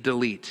you need to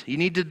delete. You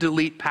need to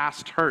delete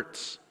past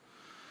hurts.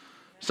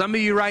 Some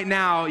of you right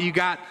now, you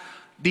got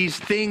these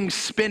things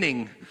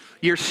spinning.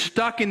 You're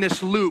stuck in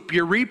this loop.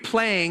 You're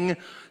replaying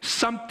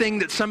something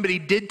that somebody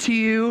did to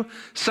you,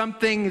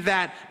 something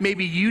that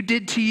maybe you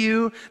did to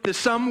you,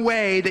 some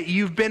way that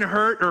you've been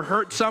hurt or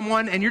hurt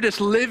someone, and you're just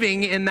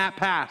living in that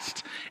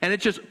past. And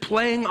it's just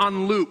playing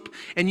on loop.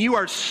 And you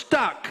are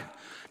stuck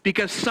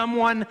because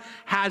someone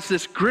has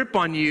this grip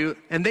on you,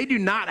 and they do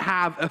not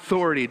have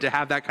authority to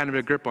have that kind of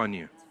a grip on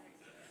you.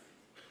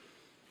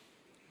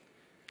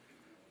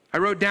 I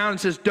wrote down, it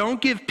says, don't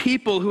give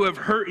people who have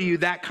hurt you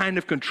that kind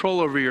of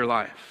control over your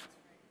life.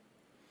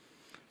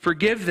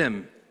 Forgive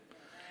them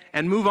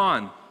and move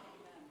on.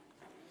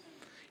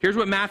 Here's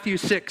what Matthew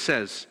 6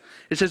 says.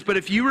 It says, but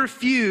if you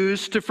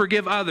refuse to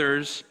forgive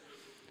others,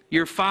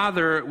 your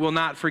Father will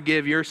not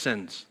forgive your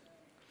sins.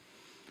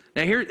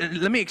 Now here,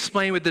 let me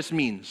explain what this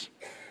means.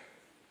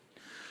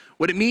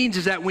 What it means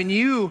is that when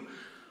you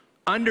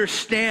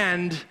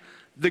understand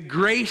the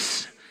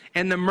grace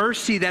and the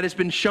mercy that has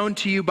been shown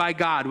to you by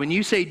God, when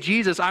you say,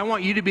 Jesus, I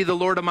want you to be the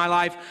Lord of my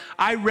life,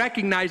 I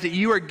recognize that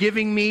you are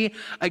giving me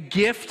a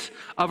gift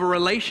of a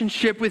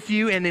relationship with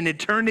you and an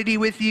eternity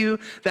with you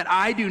that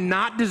I do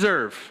not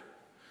deserve.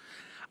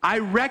 I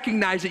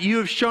recognize that you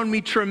have shown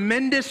me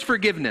tremendous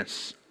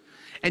forgiveness,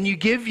 and you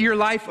give your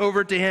life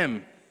over to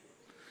him.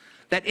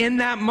 That in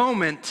that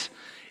moment,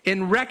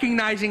 in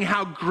recognizing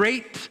how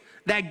great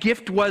that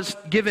gift was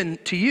given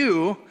to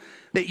you,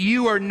 that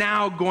you are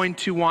now going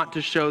to want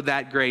to show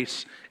that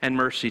grace and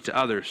mercy to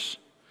others.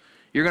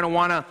 You're going to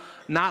want to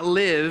not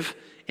live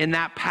in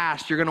that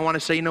past. You're going to want to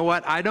say, you know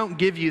what? I don't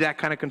give you that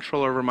kind of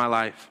control over my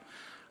life.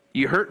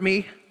 You hurt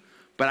me,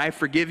 but I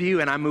forgive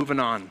you and I'm moving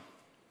on.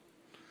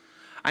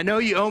 I know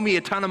you owe me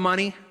a ton of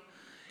money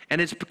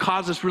and it's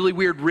caused this really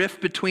weird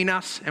rift between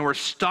us and we're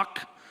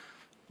stuck,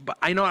 but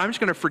I know I'm just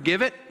going to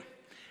forgive it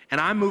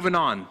and I'm moving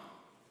on.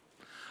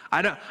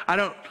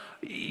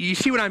 You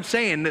see what I'm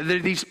saying? There are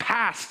these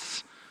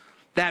pasts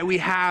that we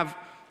have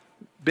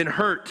been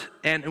hurt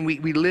and we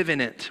live in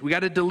it. We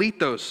got to delete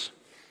those.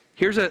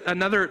 Here's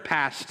another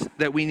past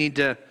that we need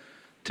to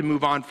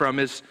move on from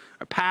is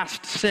a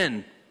past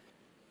sin.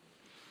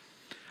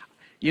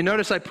 You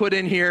notice I put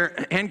in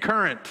here, and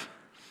current.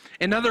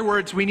 In other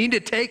words, we need to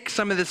take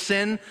some of the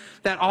sin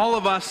that all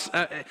of us,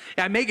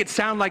 I make it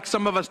sound like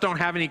some of us don't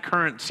have any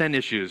current sin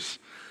issues.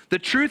 The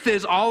truth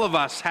is all of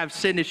us have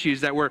sin issues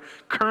that we're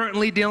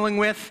currently dealing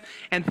with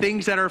and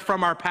things that are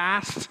from our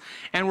past,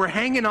 and we're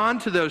hanging on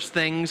to those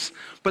things.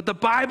 But the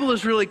Bible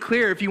is really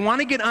clear. If you want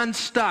to get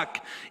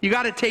unstuck, you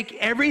got to take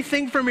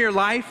everything from your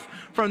life,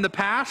 from the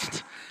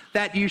past,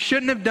 that you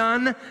shouldn't have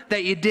done,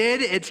 that you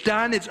did, it's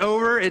done, it's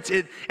over,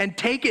 and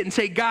take it and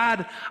say,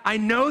 God, I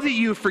know that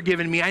you've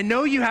forgiven me. I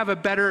know you have a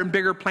better and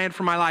bigger plan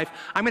for my life.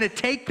 I'm going to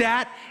take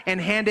that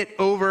and hand it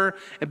over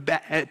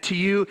to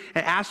you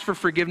and ask for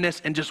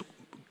forgiveness and just,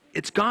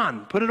 it's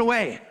gone. Put it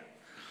away.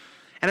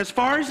 And as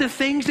far as the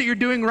things that you're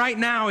doing right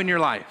now in your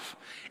life,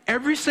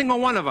 every single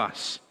one of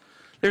us,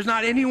 there's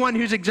not anyone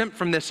who's exempt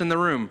from this in the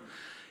room.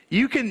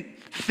 You can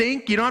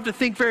think, you don't have to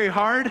think very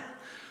hard.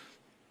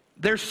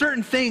 There's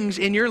certain things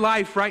in your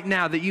life right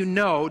now that you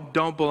know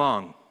don't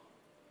belong.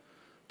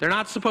 They're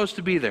not supposed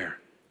to be there.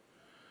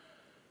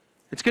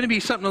 It's going to be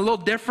something a little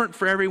different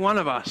for every one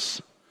of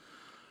us.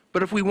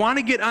 But if we want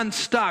to get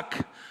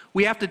unstuck,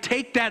 we have to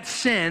take that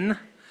sin,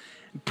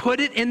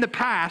 put it in the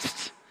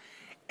past,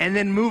 and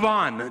then move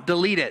on,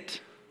 delete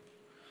it.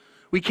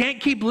 We can't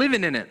keep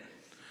living in it.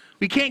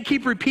 We can't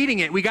keep repeating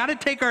it. We got to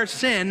take our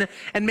sin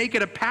and make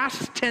it a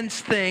past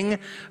tense thing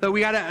that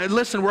we got to,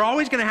 listen, we're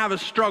always going to have a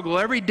struggle.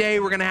 Every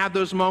day we're going to have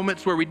those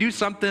moments where we do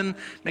something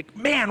like,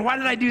 man, why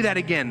did I do that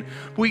again?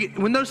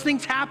 When those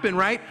things happen,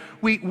 right,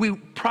 we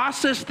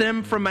process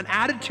them from an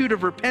attitude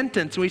of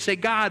repentance. And we say,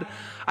 God,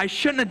 I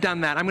shouldn't have done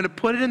that. I'm going to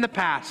put it in the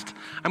past.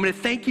 I'm going to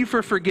thank you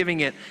for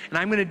forgiving it, and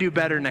I'm going to do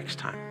better next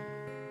time.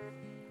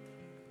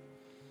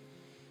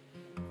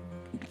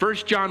 1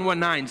 John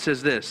 1:9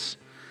 says this.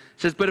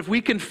 It says, but if we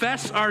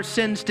confess our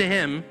sins to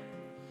him,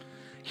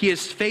 he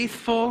is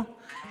faithful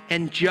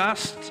and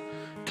just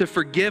to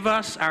forgive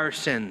us our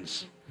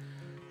sins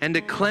and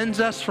to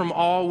cleanse us from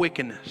all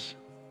wickedness.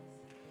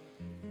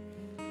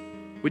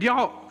 Would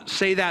y'all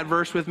say that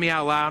verse with me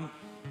out loud?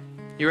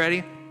 You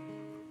ready?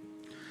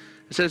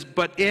 It says,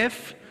 but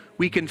if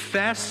we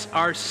confess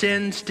our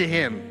sins to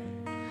him.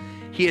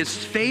 He is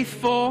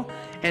faithful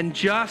and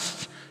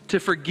just to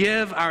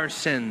forgive our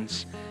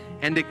sins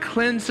and to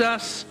cleanse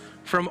us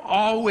from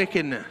all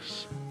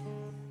wickedness.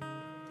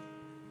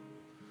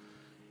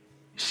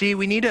 See,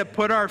 we need to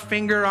put our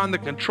finger on the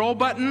control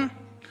button.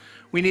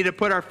 We need to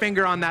put our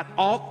finger on that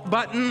alt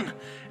button.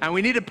 And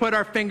we need to put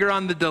our finger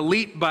on the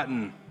delete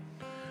button.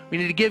 We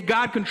need to give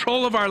God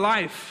control of our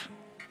life.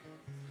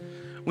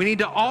 We need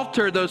to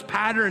alter those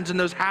patterns and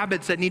those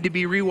habits that need to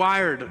be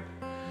rewired.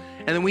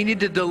 And then we need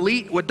to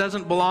delete what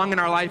doesn't belong in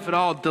our life at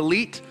all.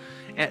 Delete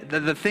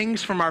the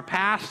things from our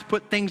past,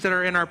 put things that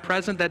are in our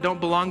present that don't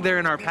belong there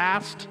in our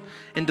past,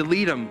 and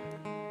delete them.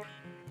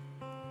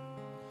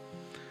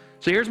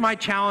 So here's my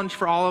challenge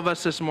for all of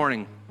us this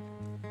morning.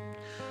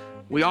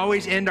 We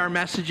always end our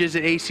messages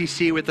at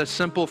ACC with a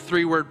simple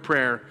 3-word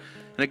prayer,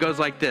 and it goes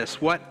like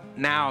this: what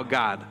now,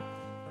 God?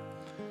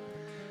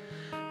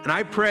 And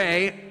I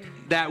pray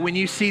that when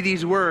you see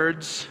these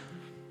words,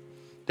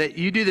 that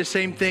you do the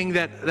same thing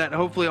that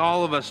hopefully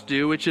all of us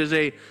do, which is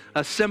a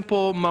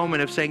simple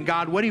moment of saying,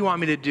 God, what do you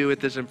want me to do with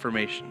this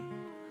information?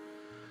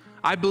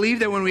 I believe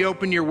that when we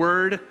open your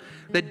word,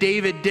 that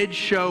David did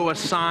show a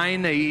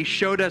sign. He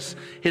showed us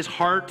his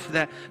heart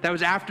that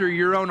was after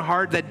your own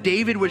heart, that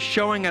David was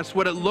showing us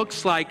what it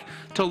looks like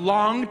to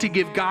long to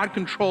give God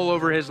control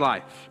over his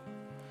life.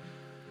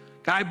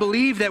 God, I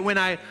believe that when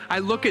I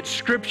look at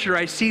Scripture,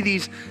 I see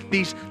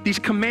these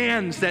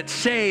commands that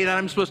say that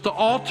I'm supposed to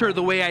alter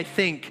the way I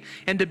think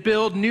and to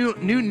build new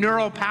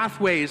neural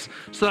pathways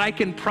so that I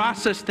can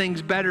process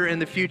things better in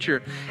the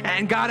future.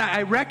 And God,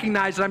 I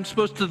recognize that I'm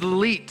supposed to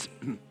delete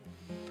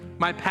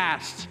my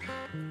past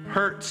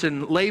hurts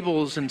and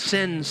labels and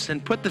sins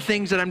and put the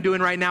things that I'm doing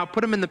right now,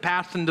 put them in the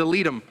past and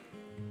delete them.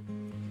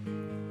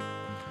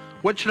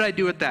 What should I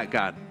do with that,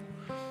 God?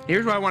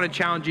 Here's what I want to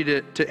challenge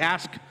you to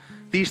ask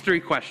these 3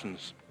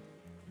 questions.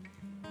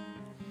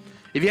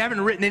 If you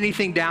haven't written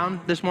anything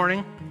down this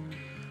morning,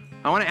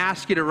 I want to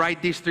ask you to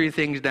write these 3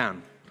 things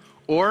down.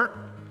 Or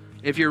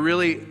if you're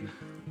really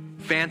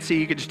fancy,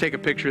 you could just take a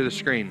picture of the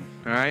screen.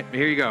 All right,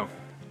 here you go.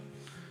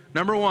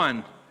 Number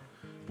 1,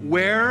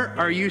 where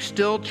are you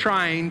still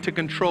trying to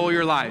control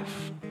your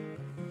life?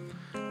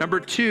 Number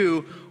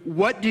 2,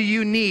 what do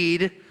you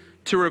need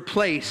to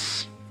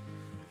replace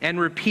and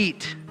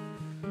repeat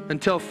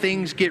until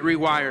things get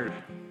rewired?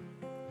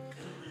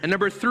 And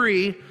number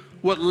 3,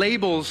 what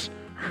labels,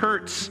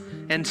 hurts,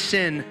 and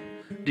sin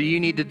do you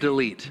need to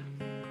delete?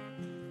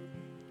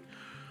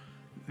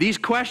 These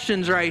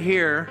questions right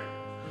here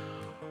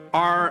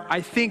are,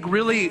 I think,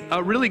 really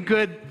a really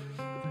good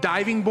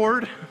diving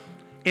board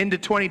into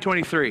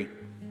 2023.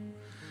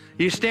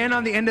 You stand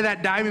on the end of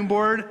that diving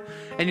board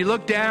and you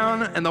look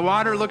down and the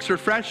water looks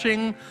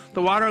refreshing,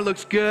 the water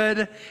looks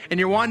good, and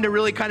you're wanting to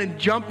really kind of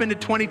jump into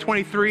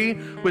 2023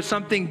 with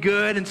something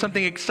good and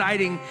something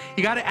exciting.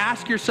 You got to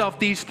ask yourself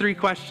these 3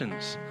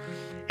 questions.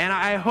 And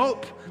I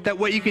hope that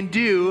what you can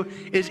do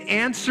is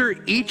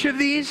answer each of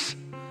these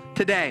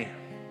today.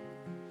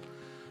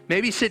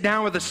 Maybe sit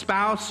down with a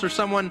spouse or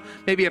someone,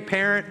 maybe a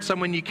parent,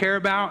 someone you care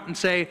about, and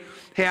say,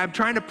 hey, I'm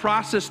trying to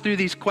process through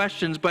these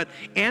questions, but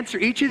answer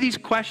each of these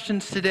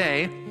questions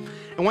today.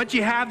 And once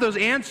you have those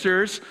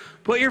answers,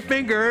 put your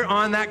finger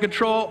on that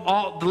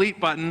Ctrl+Alt+Delete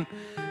button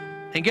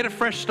and get a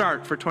fresh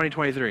start for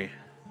 2023.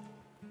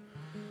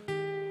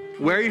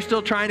 Where are you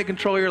still trying to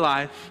control your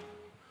life?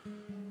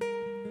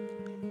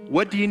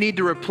 What do you need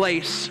to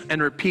replace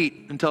and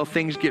repeat until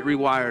things get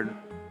rewired?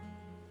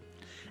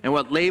 And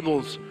what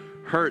labels,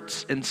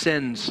 hurts, and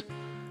sins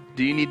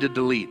do you need to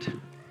delete?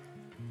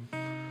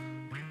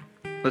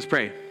 Let's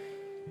pray.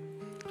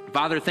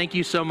 Father, thank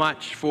you so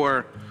much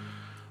for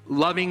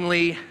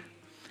lovingly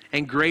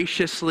and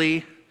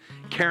graciously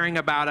caring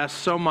about us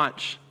so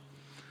much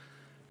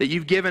that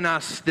you've given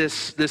us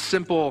this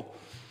simple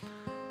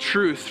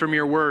truth from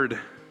your word.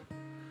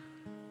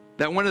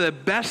 That one of the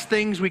best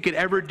things we could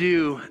ever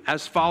do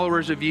as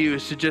followers of you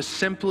is to just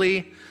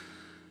simply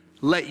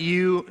let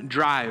you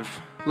drive,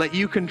 let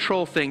you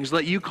control things,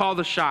 let you call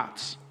the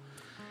shots.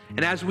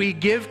 And as we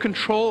give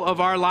control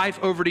of our life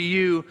over to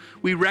you,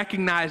 we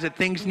recognize that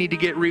things need to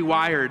get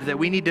rewired, that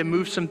we need to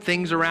move some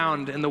things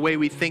around in the way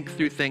we think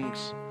through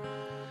things.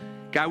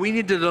 God, we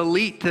need to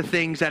delete the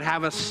things that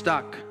have us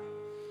stuck.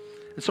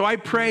 And so I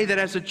pray that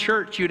as a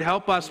church, you'd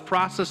help us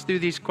process through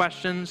these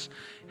questions,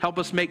 help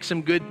us make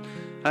some good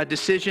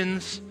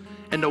decisions,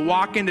 and to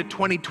walk into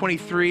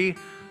 2023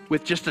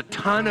 with just a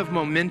ton of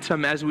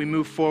momentum as we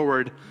move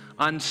forward,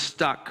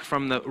 unstuck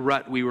from the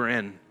rut we were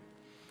in.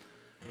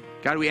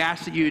 God, we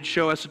ask that you would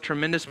show us a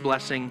tremendous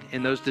blessing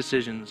in those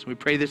decisions. We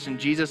pray this in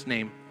Jesus'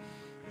 name.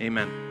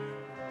 Amen.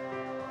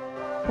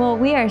 Well,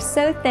 we are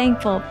so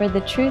thankful for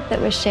the truth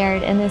that was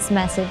shared in this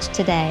message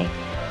today.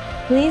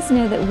 Please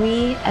know that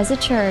we, as a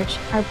church,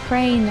 are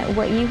praying that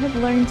what you have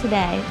learned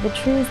today, the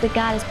truths that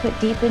God has put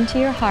deep into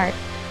your heart,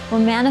 will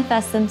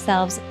manifest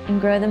themselves and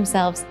grow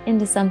themselves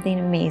into something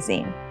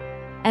amazing.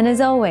 And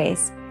as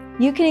always,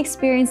 you can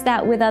experience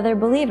that with other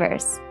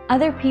believers,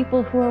 other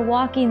people who are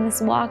walking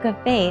this walk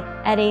of faith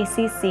at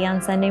ACC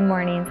on Sunday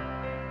mornings.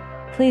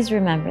 Please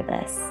remember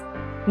this.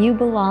 You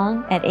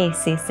belong at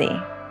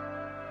ACC.